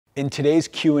In today's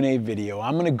Q&A video,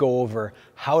 I'm going to go over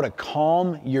how to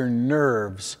calm your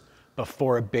nerves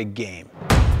before a big game.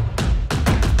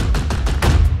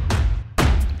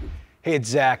 Hey, it's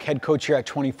Zach, head coach here at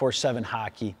 24/7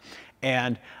 Hockey,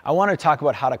 and I want to talk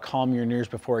about how to calm your nerves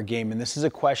before a game, and this is a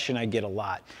question I get a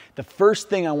lot. The first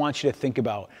thing I want you to think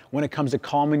about when it comes to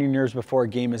calming your nerves before a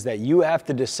game is that you have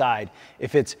to decide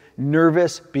if it's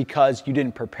nervous because you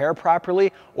didn't prepare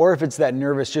properly or if it's that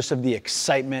nervous just of the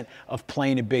excitement of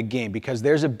playing a big game, because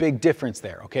there's a big difference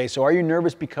there, okay? So are you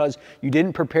nervous because you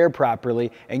didn't prepare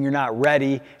properly and you're not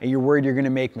ready and you're worried you're going to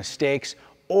make mistakes?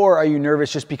 Or are you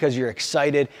nervous just because you're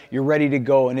excited, you're ready to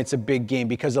go, and it's a big game?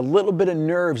 Because a little bit of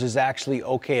nerves is actually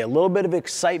okay. A little bit of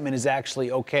excitement is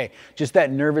actually okay. Just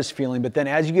that nervous feeling. But then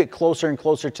as you get closer and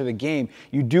closer to the game,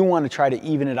 you do want to try to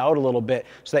even it out a little bit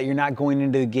so that you're not going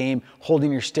into the game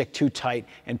holding your stick too tight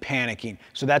and panicking.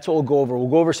 So that's what we'll go over. We'll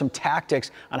go over some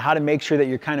tactics on how to make sure that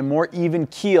you're kind of more even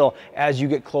keel as you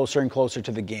get closer and closer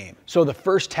to the game. So the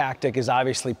first tactic is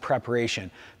obviously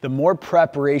preparation. The more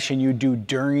preparation you do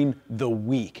during the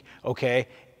week, okay?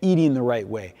 Eating the right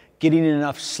way, getting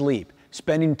enough sleep,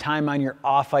 spending time on your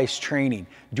off-ice training,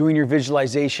 doing your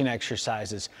visualization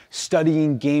exercises,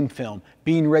 studying game film,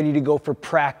 being ready to go for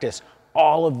practice,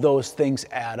 all of those things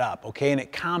add up, okay? And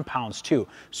it compounds too.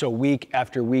 So week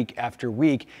after week after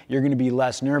week, you're gonna be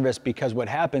less nervous because what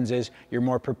happens is you're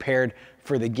more prepared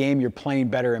for the game. You're playing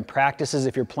better in practices.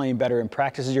 If you're playing better in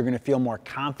practices, you're gonna feel more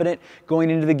confident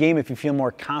going into the game. If you feel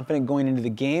more confident going into the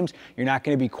games, you're not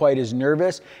gonna be quite as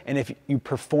nervous. And if you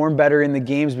perform better in the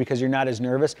games because you're not as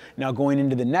nervous, now going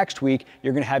into the next week,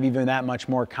 you're gonna have even that much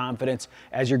more confidence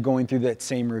as you're going through that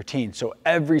same routine. So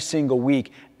every single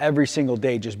week, every single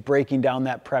day, just breaking down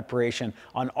that preparation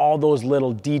on all those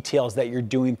little details that you're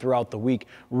doing throughout the week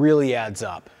really adds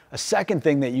up. A second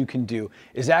thing that you can do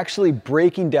is actually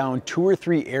breaking down 2 or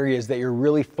 3 areas that you're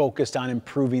really focused on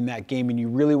improving that game and you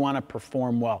really want to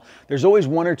perform well. There's always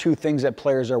 1 or 2 things that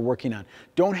players are working on.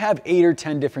 Don't have 8 or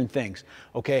 10 different things,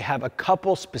 okay? Have a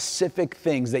couple specific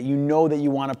things that you know that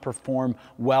you want to perform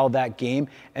well that game,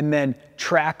 and then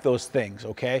track those things,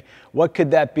 okay? What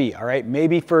could that be, all right?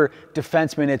 Maybe for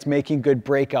defensemen, it's making good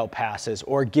breakout passes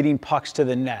or getting pucks to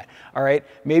the net, all right?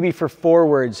 Maybe for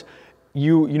forwards,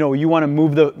 you want to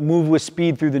move with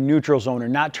speed through the neutral zone or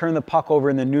not turn the puck over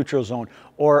in the neutral zone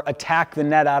or attack the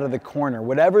net out of the corner.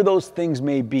 Whatever those things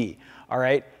may be, all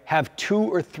right? Have 2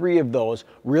 or 3 of those,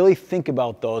 really think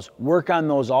about those, work on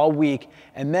those all week,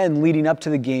 and then leading up to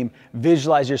the game,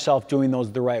 visualize yourself doing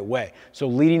those the right way. So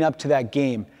leading up to that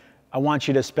game, I want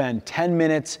you to spend 10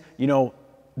 minutes,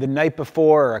 the night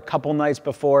before or a couple nights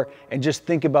before, and just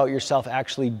think about yourself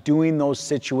actually doing those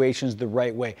situations the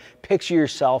right way. Picture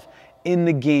yourself in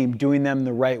the game doing them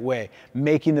the right way,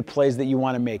 making the plays that you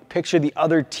want to make. Picture the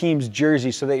other team's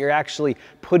jersey so that you're actually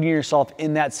putting yourself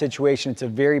in that situation. It's a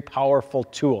very powerful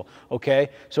tool, okay?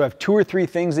 So I have 2 or 3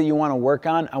 things that you want to work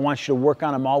on. I want you to work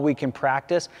on them all week in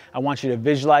practice. I want you to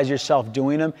visualize yourself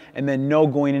doing them and then know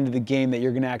going into the game that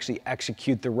you're going to actually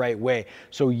execute the right way.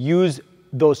 So use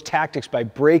those tactics by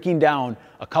breaking down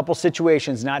a couple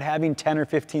situations, not having 10 or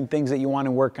 15 things that you want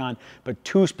to work on, but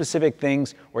 2 specific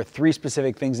things or 3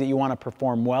 specific things that you want to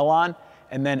perform well on,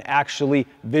 and then actually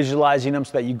visualizing them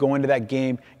so that you go into that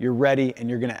game, you're ready, and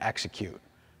you're going to execute.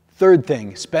 Third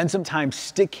thing, spend some time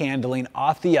stick handling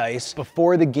off the ice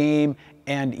before the game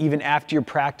and even after your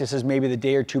practices, maybe the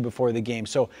day or 2 before the game.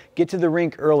 So get to the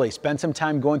rink early, spend some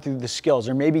time going through the skills,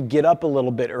 or maybe get up a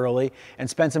little bit early and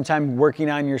spend some time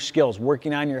working on your skills,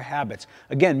 working on your habits.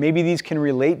 Again, maybe these can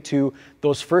relate to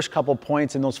those first couple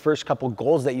points and those first couple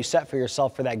goals that you set for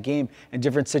yourself for that game and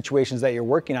different situations that you're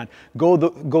working on.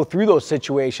 Go through those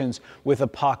situations with a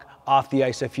puck off the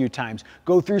ice a few times.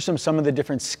 Go through some of the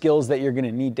different skills that you're going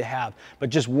to need to have. But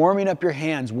just warming up your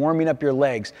hands, warming up your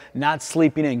legs, not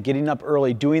sleeping in, getting up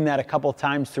early, doing that a couple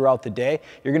times throughout the day,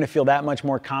 you're going to feel that much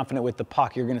more confident with the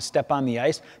puck. You're going to step on the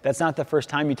ice. That's not the first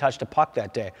time you touched a puck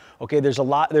that day. Okay, there's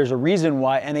a reason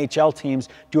why NHL teams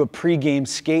do a pregame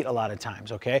skate a lot of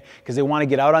times, okay? Because they want to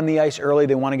get out on the ice early,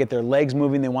 they want to get their legs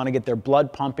moving, they want to get their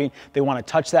blood pumping, they want to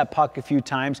touch that puck a few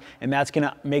times, and that's going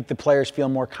to make the players feel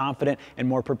more confident and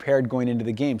more prepared going into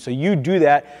the game. So you do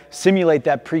that, simulate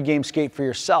that pregame skate for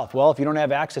yourself. Well, if you don't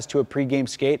have access to a pregame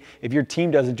skate, if your team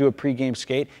doesn't do a pregame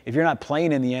skate, if you're not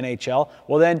playing in the NHL,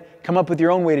 well then come up with your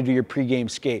own way to do your pregame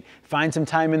skate. Find some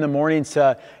time in the mornings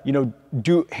to,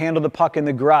 handle the puck in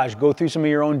the garage, go through some of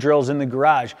your own drills in the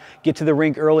garage, get to the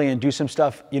rink early and do some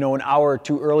stuff, an hour or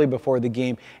two early before the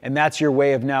game. And that's your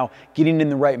way of now getting in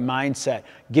the right mindset,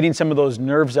 getting some of those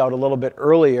nerves out a little bit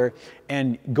earlier,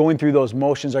 and going through those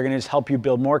motions are going to just help you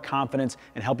build more confidence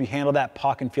and help you handle that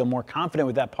puck and feel more confident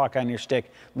with that puck on your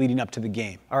stick leading up to the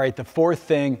game. All right, the fourth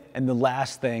thing and the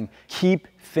last thing, keep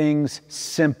things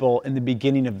simple in the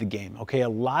beginning of the game, okay? A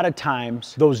lot of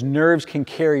times those nerves can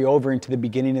carry over into the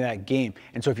beginning of that game.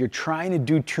 And so if you're trying to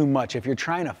do too much, if you're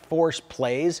trying to force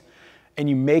plays and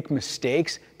you make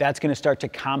mistakes, that's gonna start to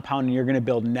compound and you're gonna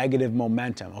build negative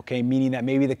momentum, okay? Meaning that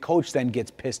maybe the coach then gets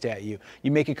pissed at you.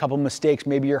 You make a couple mistakes,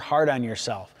 maybe you're hard on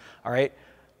yourself, all right?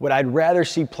 What I'd rather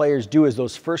see players do is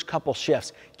those first couple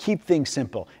shifts, keep things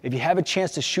simple. If you have a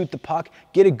chance to shoot the puck,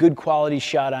 get a good quality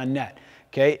shot on net.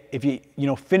 Okay, if you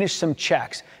finish some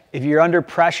checks. If you're under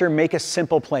pressure, make a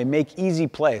simple play, make easy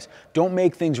plays. Don't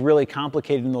make things really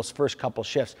complicated in those first couple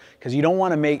shifts, because you don't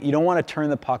want to turn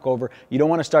the puck over. You don't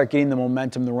want to start getting the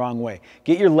momentum the wrong way.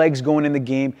 Get your legs going in the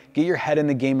game, get your head in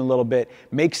the game a little bit,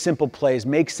 make simple plays,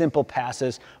 make simple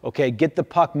passes, okay? Get the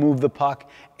puck, move the puck,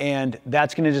 and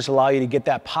that's going to just allow you to get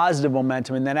that positive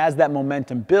momentum. And then as that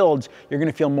momentum builds, you're going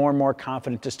to feel more and more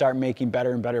confident to start making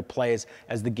better and better plays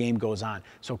as the game goes on.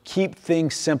 So keep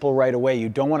things simple right away. You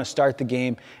don't want to start the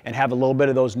game and have a little bit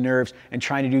of those nerves and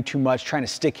trying to do too much, trying to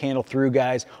stick handle through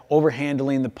guys,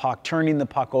 overhandling the puck, turning the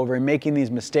puck over and making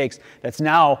these mistakes. That's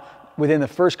now, within the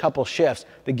first couple shifts,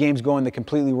 the game's going the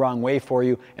completely wrong way for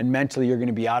you, and mentally you're going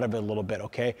to be out of it a little bit,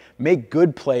 okay? Make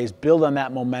good plays, build on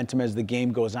that momentum as the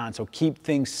game goes on, so keep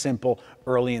things simple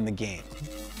early in the game.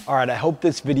 All right, I hope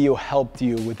this video helped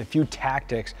you with a few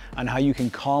tactics on how you can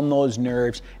calm those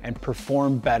nerves and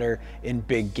perform better in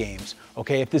big games.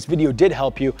 Okay, if this video did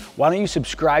help you, why don't you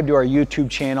subscribe to our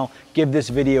YouTube channel, give this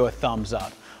video a thumbs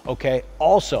up, okay?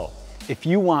 Also, if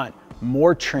you want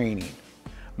more training,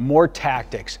 more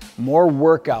tactics, more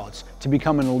workouts to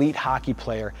become an elite hockey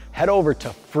player, head over to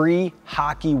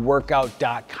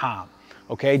freehockeyworkout.com.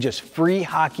 Okay, just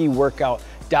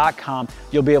freehockeyworkout.com.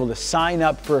 You'll be able to sign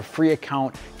up for a free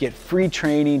account, get free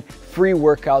training, free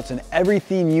workouts, and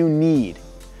everything you need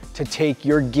to take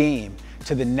your game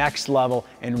to the next level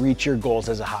and reach your goals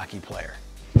as a hockey player.